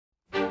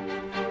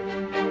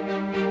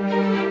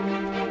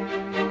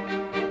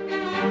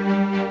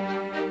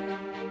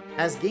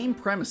As game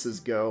premises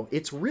go,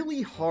 it's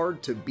really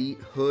hard to beat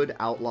Hood,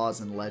 Outlaws,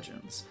 and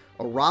Legends.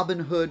 A Robin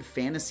Hood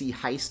fantasy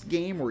heist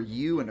game where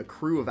you and a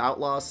crew of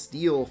outlaws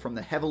steal from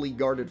the heavily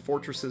guarded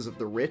fortresses of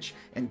the rich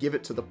and give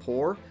it to the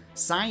poor?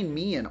 Sign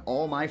me and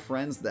all my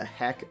friends the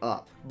heck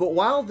up. But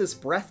while this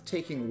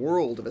breathtaking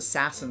world of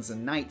assassins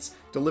and knights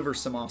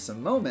delivers some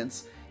awesome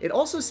moments, it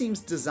also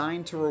seems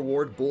designed to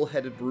reward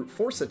bullheaded brute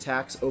force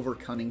attacks over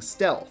cunning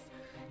stealth.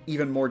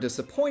 Even more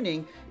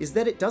disappointing is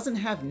that it doesn't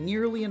have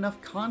nearly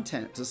enough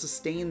content to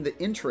sustain the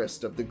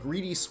interest of the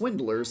greedy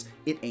swindlers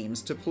it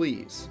aims to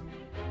please.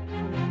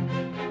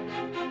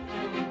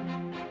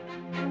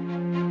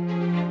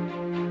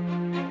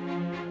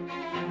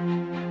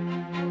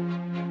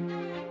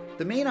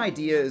 The main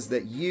idea is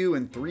that you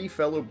and 3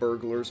 fellow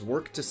burglars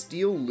work to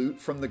steal loot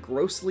from the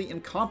grossly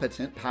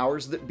incompetent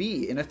powers that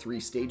be in a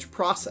 3-stage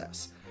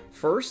process.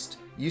 First,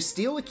 you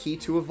steal a key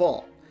to a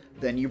vault.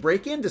 Then you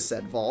break into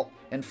said vault,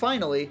 and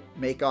finally,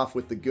 make off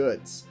with the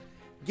goods.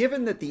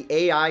 Given that the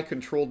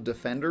AI-controlled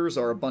defenders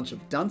are a bunch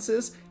of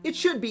dunces, it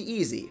should be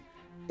easy.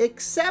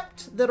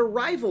 Except that a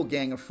rival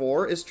gang of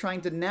 4 is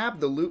trying to nab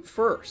the loot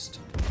first.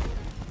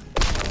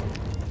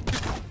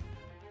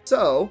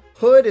 So,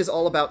 Hood is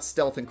all about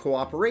stealth and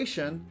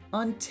cooperation,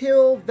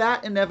 until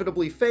that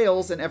inevitably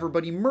fails and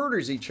everybody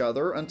murders each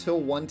other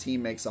until one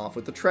team makes off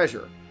with the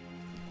treasure.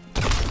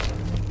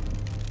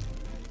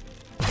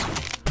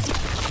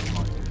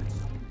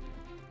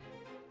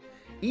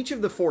 Each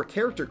of the 4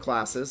 character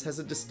classes has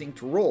a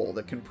distinct role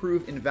that can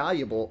prove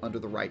invaluable under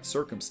the right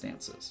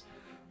circumstances.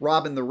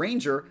 Robin the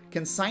Ranger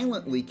can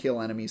silently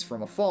kill enemies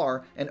from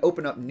afar and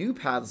open up new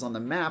paths on the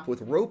map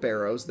with rope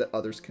arrows that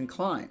others can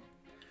climb.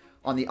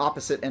 On the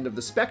opposite end of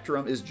the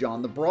spectrum is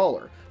John the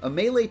Brawler, a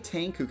melee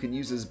tank who can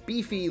use his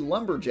beefy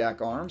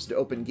lumberjack arms to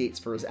open gates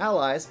for his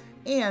allies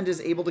and is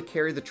able to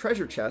carry the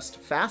treasure chest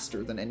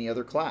faster than any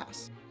other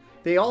class.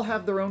 They all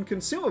have their own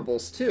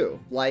consumables too,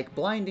 like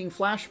blinding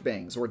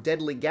flashbangs or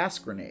deadly gas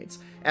grenades,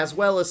 as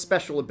well as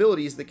special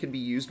abilities that can be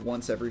used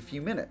once every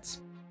few minutes.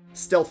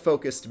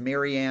 Stealth-focused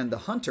Marianne the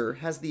Hunter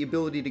has the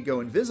ability to go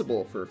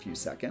invisible for a few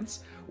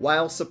seconds,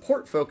 while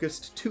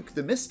support-focused Took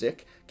the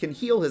Mystic can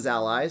heal his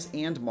allies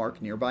and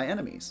mark nearby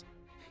enemies.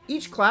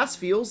 Each class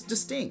feels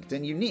distinct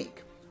and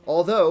unique,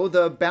 although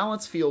the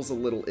balance feels a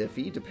little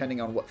iffy depending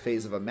on what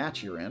phase of a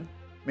match you're in.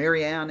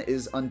 Marianne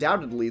is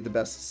undoubtedly the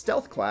best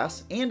stealth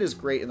class and is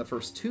great in the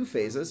first 2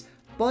 phases,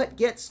 but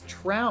gets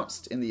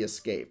trounced in the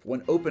escape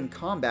when open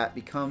combat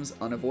becomes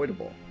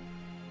unavoidable.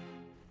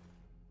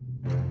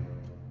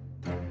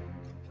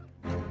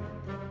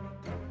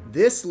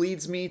 This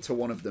leads me to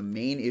one of the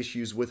main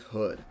issues with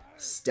Hood.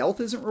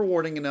 Stealth isn't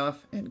rewarding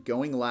enough, and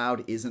going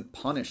loud isn't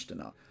punished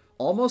enough.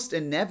 Almost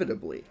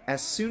inevitably,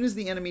 as soon as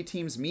the enemy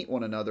teams meet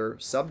one another,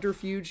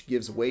 subterfuge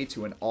gives way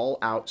to an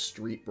all-out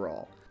street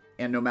brawl.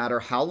 And no matter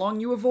how long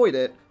you avoid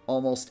it,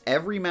 almost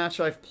every match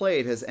I've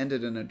played has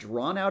ended in a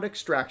drawn-out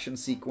extraction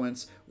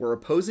sequence where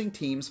opposing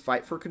teams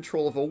fight for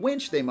control of a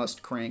winch they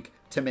must crank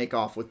to make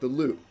off with the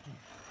loot.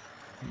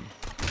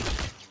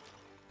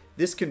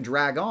 This can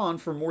drag on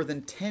for more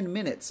than 10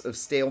 minutes of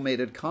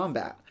stalemated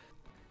combat.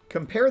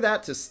 Compare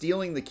that to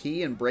stealing the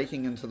key and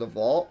breaking into the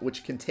vault,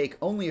 which can take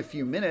only a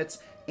few minutes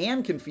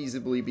and can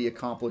feasibly be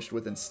accomplished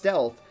within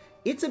stealth.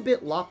 It's a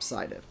bit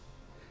lopsided.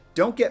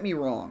 Don't get me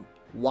wrong.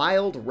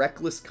 Wild,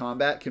 reckless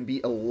combat can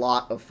be a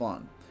lot of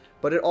fun,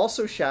 but it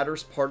also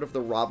shatters part of the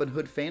Robin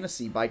Hood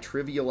fantasy by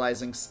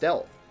trivializing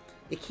stealth.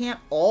 It can't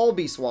all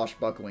be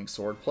swashbuckling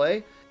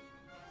swordplay.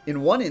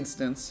 In one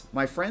instance,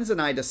 my friends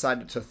and I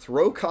decided to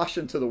throw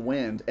caution to the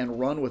wind and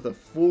run with a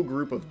full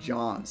group of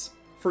Johns.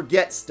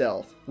 Forget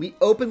stealth. We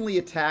openly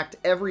attacked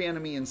every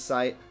enemy in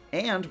sight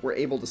and were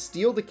able to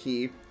steal the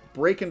key,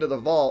 break into the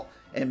vault,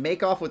 and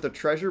make off with the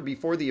treasure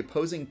before the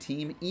opposing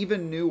team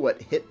even knew what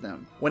hit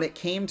them. When it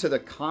came to the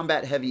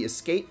combat-heavy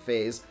escape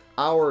phase,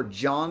 our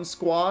John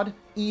squad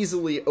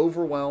easily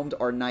overwhelmed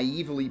our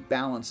naively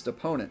balanced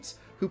opponents,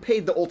 who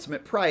paid the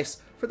ultimate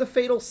price for the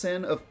fatal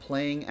sin of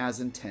playing as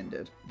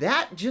intended.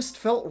 That just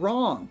felt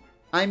wrong.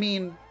 I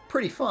mean,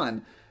 pretty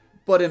fun,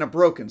 but in a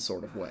broken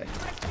sort of way.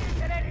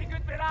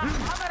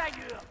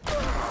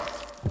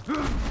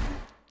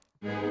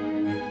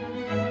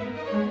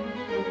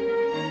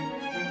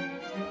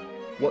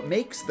 What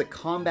makes the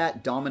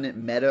combat-dominant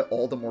meta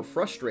all the more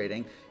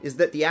frustrating is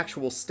that the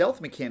actual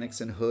stealth mechanics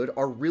in Hood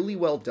are really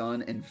well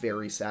done and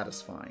very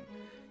satisfying.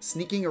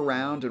 Sneaking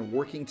around and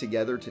working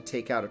together to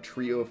take out a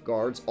trio of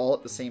guards all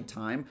at the same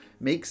time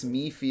makes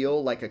me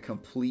feel like a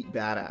complete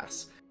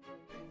badass.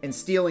 And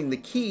stealing the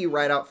key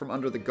right out from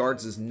under the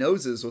guards'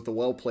 noses with a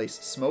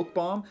well-placed smoke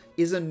bomb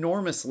is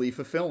enormously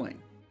fulfilling.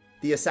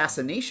 The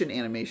assassination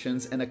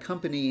animations and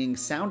accompanying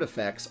sound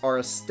effects are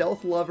a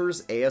stealth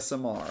lover's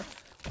ASMR.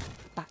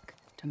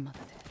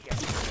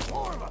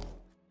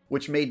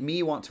 Which made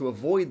me want to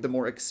avoid the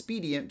more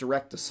expedient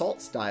direct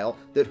assault style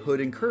that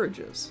Hood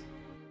encourages.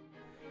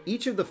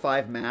 Each of the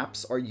 5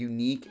 maps are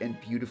unique and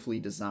beautifully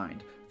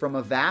designed, from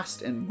a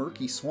vast and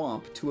murky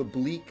swamp to a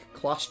bleak,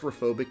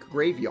 claustrophobic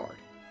graveyard.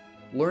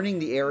 Learning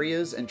the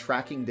areas and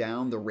tracking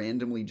down the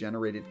randomly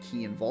generated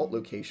key and vault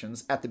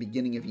locations at the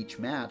beginning of each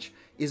match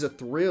is a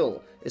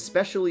thrill,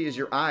 especially as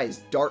your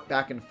eyes dart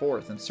back and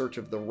forth in search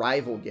of the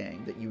rival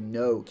gang that you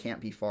know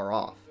can't be far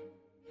off.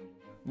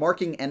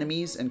 Marking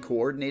enemies and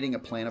coordinating a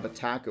plan of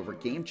attack over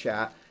game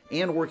chat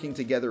and working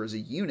together as a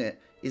unit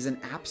is an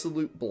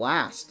absolute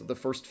blast the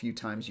first few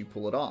times you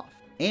pull it off.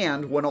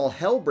 And when all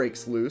hell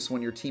breaks loose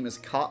when your team is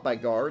caught by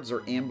guards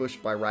or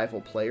ambushed by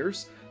rival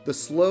players, the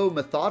slow,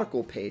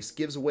 methodical pace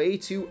gives way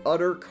to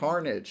utter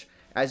carnage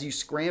as you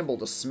scramble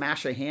to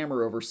smash a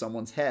hammer over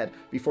someone's head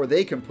before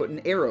they can put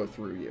an arrow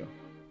through you.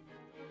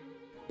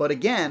 But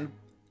again,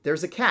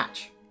 there's a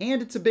catch,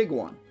 and it's a big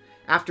one.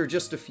 After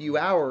just a few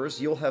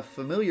hours, you'll have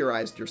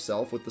familiarized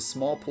yourself with the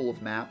small pool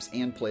of maps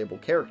and playable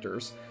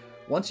characters.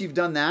 Once you've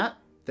done that,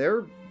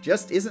 there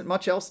just isn't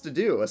much else to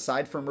do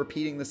aside from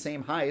repeating the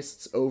same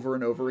heists over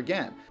and over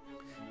again.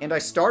 And I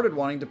started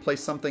wanting to play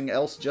something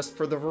else just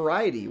for the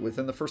variety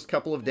within the first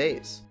couple of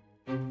days.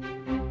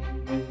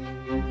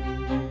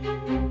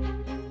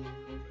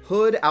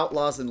 Hood,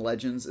 Outlaws, and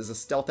Legends is a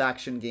stealth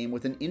action game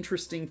with an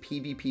interesting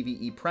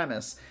PvPvE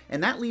premise,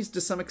 and that leads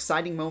to some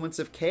exciting moments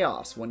of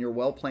chaos when your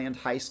well-planned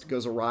heist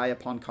goes awry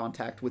upon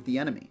contact with the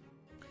enemy.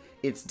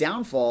 Its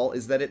downfall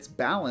is that its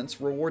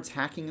balance rewards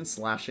hacking and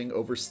slashing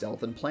over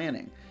stealth and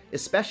planning,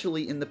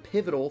 especially in the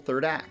pivotal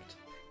third act.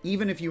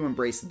 Even if you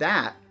embrace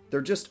that,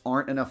 there just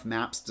aren't enough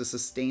maps to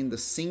sustain the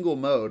single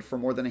mode for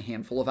more than a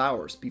handful of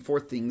hours before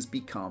things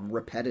become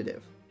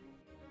repetitive.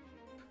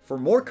 For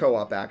more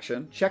co-op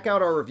action, check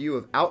out our review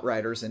of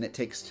Outriders and It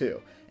Takes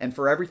Two, and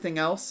for everything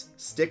else,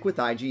 stick with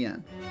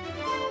IGN.